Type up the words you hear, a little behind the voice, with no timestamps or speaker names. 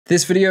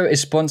This video is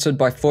sponsored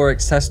by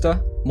Forex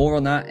Tester. More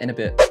on that in a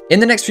bit. In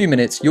the next few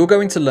minutes, you're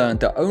going to learn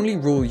the only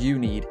rule you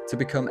need to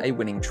become a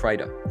winning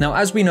trader. Now,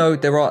 as we know,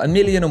 there are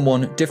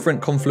 1,000,001 different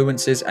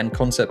confluences and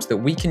concepts that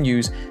we can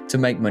use to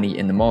make money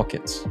in the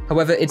markets.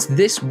 However, it's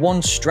this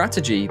one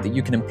strategy that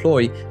you can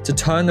employ to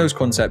turn those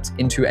concepts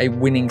into a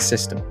winning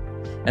system.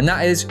 And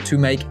that is to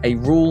make a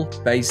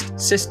rule-based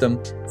system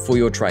for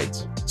your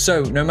trades.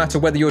 So no matter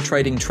whether you're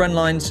trading trend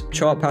lines,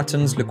 chart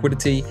patterns,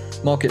 liquidity,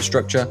 market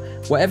structure,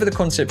 whatever the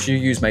concepts you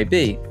use may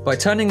be, by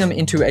turning them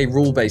into a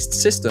rule-based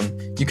system,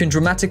 you can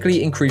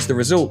dramatically increase the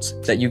results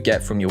that you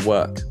get from your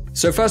work.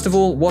 So first of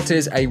all, what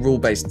is a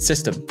rule-based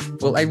system?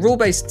 Well, a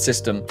rule-based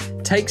system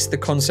takes the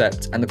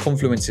concept and the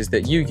confluences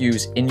that you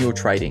use in your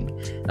trading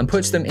and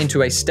puts them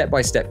into a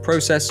step-by-step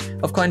process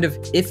of kind of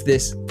if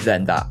this,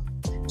 then that.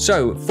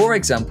 So, for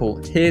example,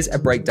 here's a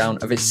breakdown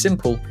of a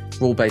simple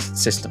rule-based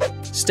system.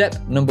 Step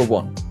number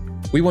 1.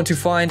 We want to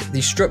find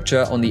the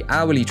structure on the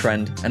hourly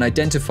trend and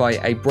identify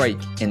a break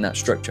in that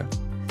structure.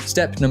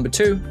 Step number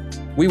 2.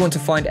 We want to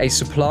find a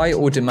supply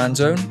or demand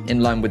zone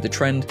in line with the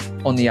trend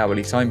on the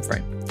hourly time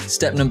frame.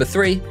 Step number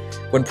 3.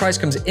 When price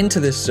comes into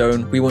this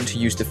zone, we want to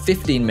use the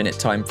 15-minute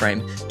time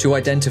frame to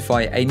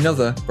identify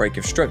another break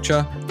of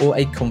structure or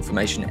a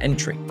confirmation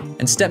entry.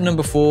 And step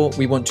number 4,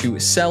 we want to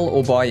sell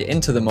or buy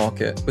into the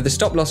market with a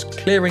stop loss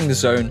clearing the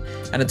zone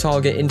and a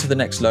target into the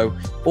next low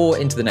or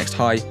into the next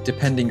high,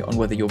 depending on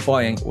whether you're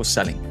buying or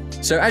selling.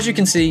 So as you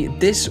can see,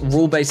 this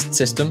rule-based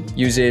system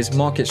uses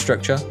market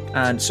structure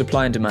and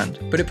supply and demand,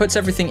 but it puts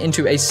everything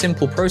into a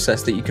simple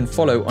process that you can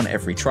follow on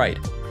every trade.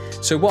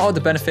 So what are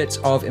the benefits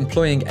of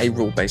employing a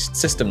rule-based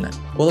system then?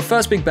 Well, the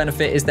first big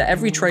benefit is that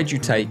every trade you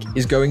take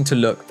is going to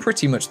look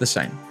pretty much the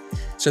same.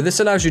 So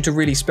this allows you to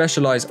really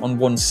specialize on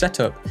one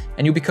setup,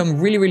 and you'll become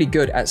really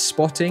good at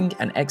spotting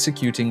and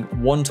executing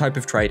one type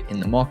of trade in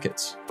the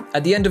markets.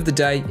 At the end of the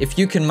day, if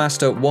you can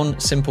master one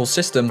simple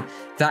system,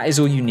 that is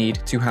all you need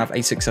to have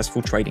a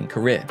successful trading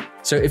career.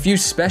 So if you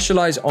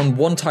specialize on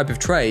one type of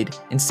trade,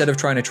 instead of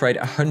trying to trade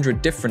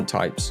 100 different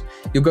types,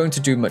 you're going to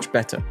do much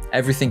better.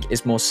 Everything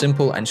is more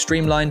simple and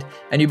streamlined,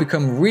 and you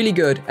become really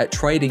good at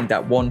trading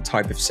that one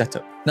type of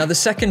setup. Now, the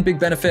second big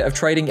benefit of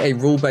trading a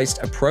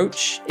rule-based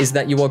approach is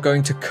that you are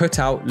going to cut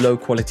out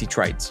low-quality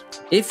trades.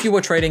 If you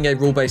are trading a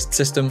rule-based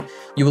system,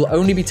 you will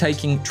only be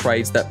taking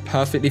trades that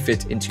perfectly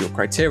fit into your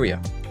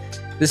criteria.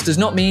 This does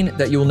not mean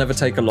that you will never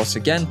take a loss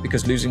again,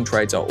 because losing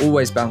trades are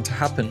always bound to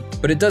happen,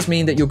 but it does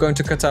mean that you're going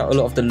to cut out a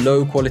lot of the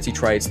low quality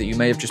trades that you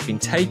may have just been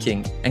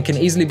taking and can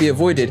easily be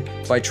avoided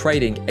by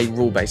trading a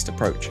rule-based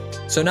approach.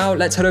 So now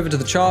let's head over to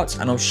the charts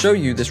and I'll show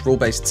you this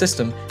rule-based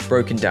system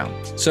broken down.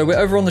 So we're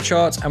over on the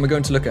charts and we're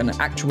going to look at an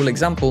actual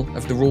example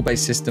of the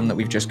rule-based system that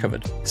we've just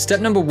covered. Step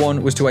number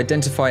 1 was to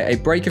identify a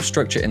break of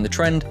structure in the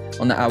trend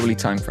on the hourly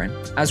time frame.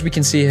 As we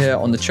can see here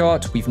on the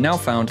chart, we've now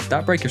found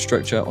that break of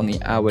structure on the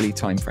hourly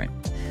time frame.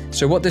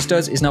 So what this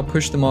does is now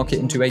push the market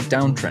into a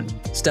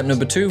downtrend. Step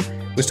number 2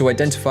 was to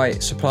identify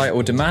supply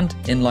or demand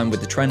in line with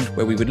the trend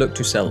where we would look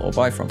to sell or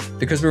buy from.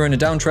 Because we're in a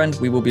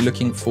downtrend, we will be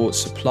looking for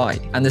supply.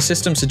 And the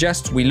system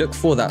suggests we look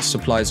for that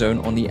supply zone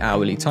on the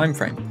hourly time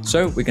frame.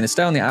 So we're going to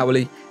stay on the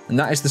hourly, and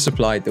that is the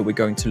supply that we're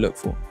going to look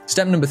for.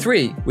 Step number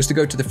 3 was to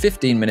go to the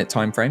 15-minute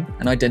time frame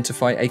and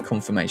identify a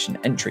confirmation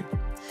entry.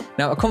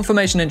 Now, a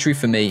confirmation entry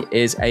for me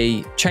is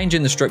a change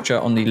in the structure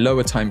on the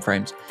lower time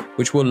frames,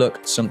 which will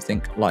look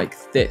something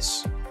like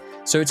this.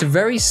 So it's a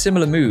very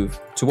similar move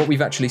to what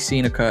we've actually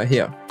seen occur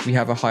here. We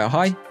have a higher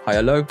high,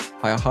 higher low,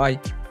 higher high,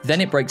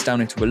 then it breaks down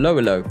into a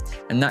lower low,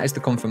 and that is the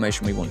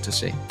confirmation we want to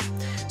see.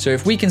 So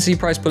if we can see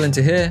price pull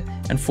into here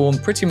and form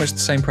pretty much the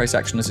same price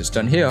action as it's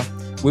done here,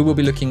 we will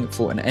be looking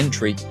for an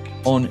entry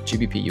on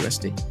GBP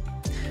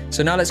USD.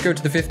 So now let's go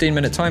to the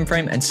 15-minute time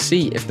frame and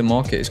see if the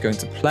market is going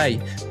to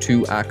play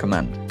to our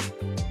command.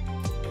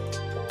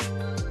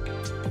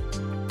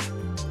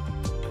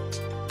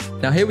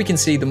 Now here we can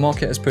see the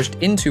market has pushed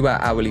into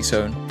our hourly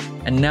zone,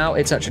 and now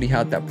it's actually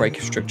had that break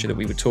of structure that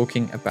we were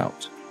talking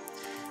about.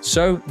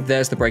 So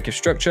there's the break of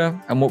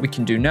structure, and what we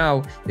can do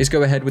now is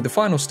go ahead with the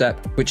final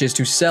step, which is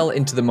to sell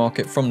into the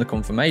market from the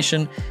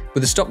confirmation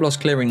with a stop loss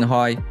clearing the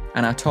high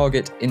and our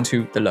target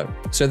into the low.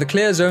 So the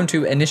clear zone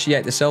to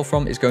initiate the sell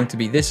from is going to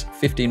be this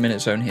 15-minute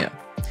zone here.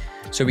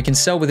 So we can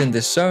sell within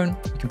this zone,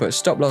 we can put a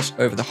stop loss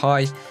over the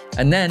high,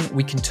 and then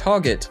we can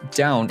target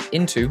down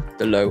into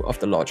the low of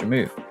the larger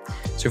move.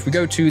 So if we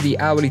go to the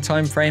hourly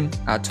time frame,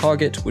 our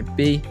target would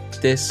be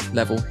this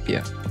level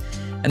here.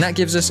 And that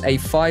gives us a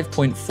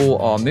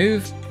 5.4R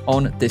move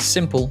on this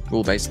simple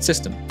rule-based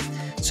system.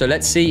 So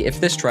let's see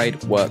if this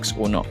trade works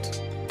or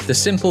not. The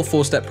simple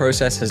 4-step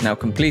process has now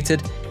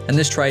completed, and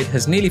this trade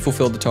has nearly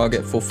fulfilled the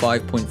target for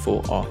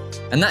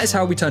 5.4R. And that is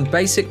how we turn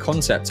basic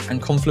concepts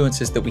and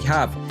confluences that we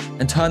have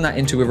and turn that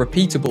into a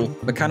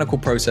repeatable mechanical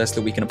process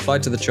that we can apply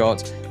to the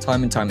chart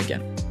time and time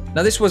again.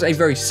 Now, this was a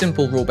very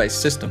simple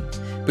rule-based system,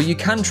 but you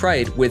can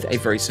trade with a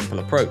very simple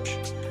approach.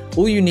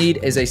 All you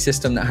need is a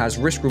system that has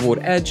risk-reward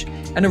edge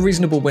and a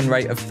reasonable win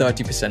rate of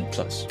 30%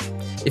 plus.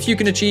 If you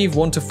can achieve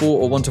 1 to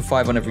 4 or 1 to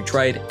 5 on every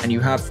trade, and you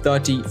have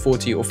 30,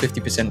 40, or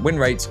 50% win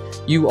rates,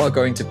 you are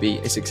going to be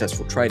a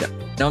successful trader.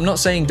 Now, I'm not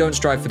saying don't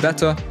strive for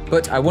better,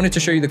 but I wanted to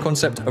show you the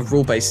concept of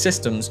rule-based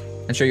systems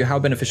and show you how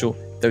beneficial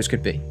those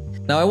could be.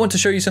 Now, I want to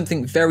show you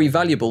something very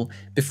valuable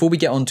before we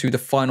get on to the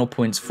final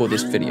points for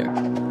this video.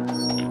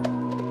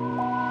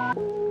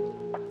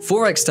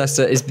 Forex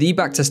Tester is the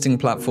backtesting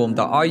platform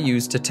that I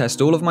use to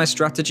test all of my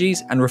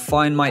strategies and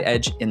refine my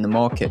edge in the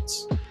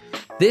markets.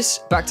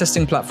 This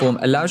backtesting platform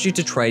allows you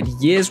to trade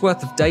years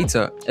worth of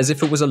data as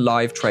if it was a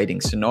live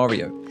trading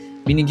scenario,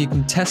 meaning you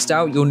can test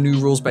out your new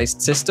rules-based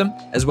system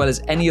as well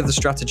as any of the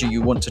strategy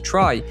you want to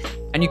try,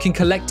 and you can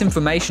collect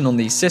information on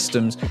these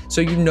systems so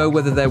you know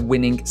whether they're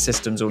winning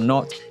systems or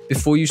not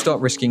before you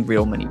start risking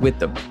real money with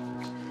them.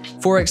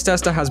 Forex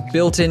Tester has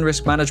built-in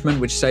risk management,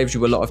 which saves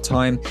you a lot of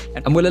time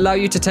and will allow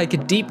you to take a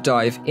deep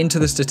dive into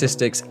the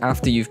statistics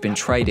after you've been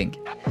trading.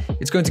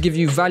 It's going to give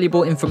you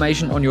valuable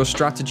information on your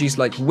strategies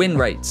like win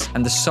rates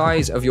and the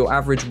size of your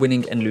average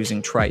winning and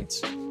losing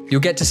trades. You'll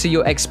get to see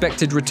your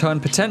expected return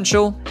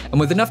potential, and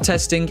with enough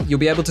testing, you'll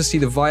be able to see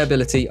the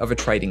viability of a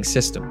trading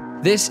system.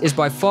 This is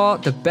by far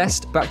the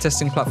best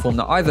backtesting platform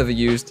that I've ever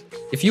used.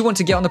 If you want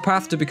to get on the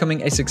path to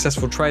becoming a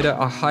successful trader,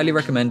 I highly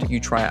recommend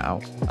you try it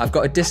out. I've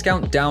got a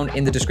discount down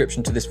in the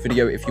description to this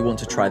video if you want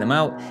to try them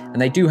out,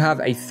 and they do have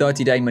a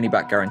 30-day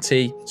money-back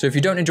guarantee. So if you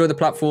don't enjoy the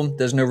platform,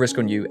 there's no risk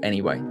on you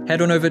anyway.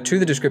 Head on over to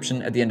the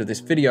description at the end of this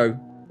video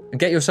and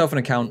get yourself an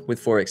account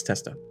with Forex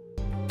Tester.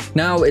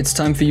 Now it's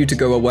time for you to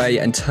go away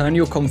and turn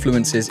your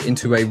confluences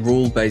into a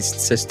rule-based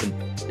system.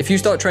 If you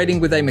start trading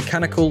with a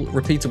mechanical,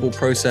 repeatable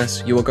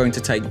process, you are going to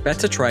take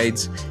better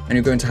trades and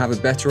you're going to have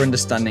a better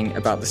understanding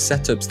about the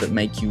setups that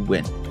make you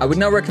win. I would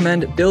now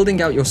recommend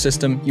building out your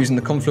system using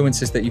the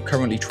confluences that you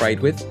currently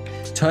trade with,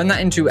 turn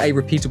that into a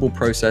repeatable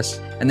process,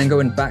 and then go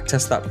and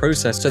backtest that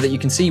process so that you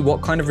can see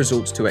what kind of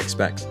results to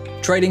expect.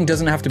 Trading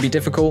doesn't have to be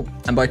difficult,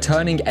 and by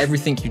turning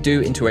everything you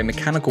do into a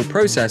mechanical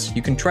process,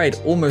 you can trade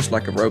almost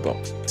like a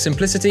robot.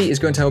 Simplicity is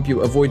going to help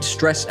you avoid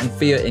stress and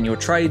fear in your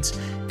trades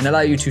and allow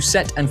you to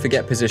set and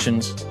forget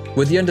positions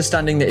with the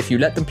understanding that if you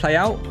let them play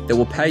out, they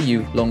will pay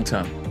you long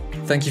term.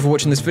 Thank you for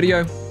watching this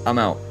video. I'm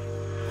out.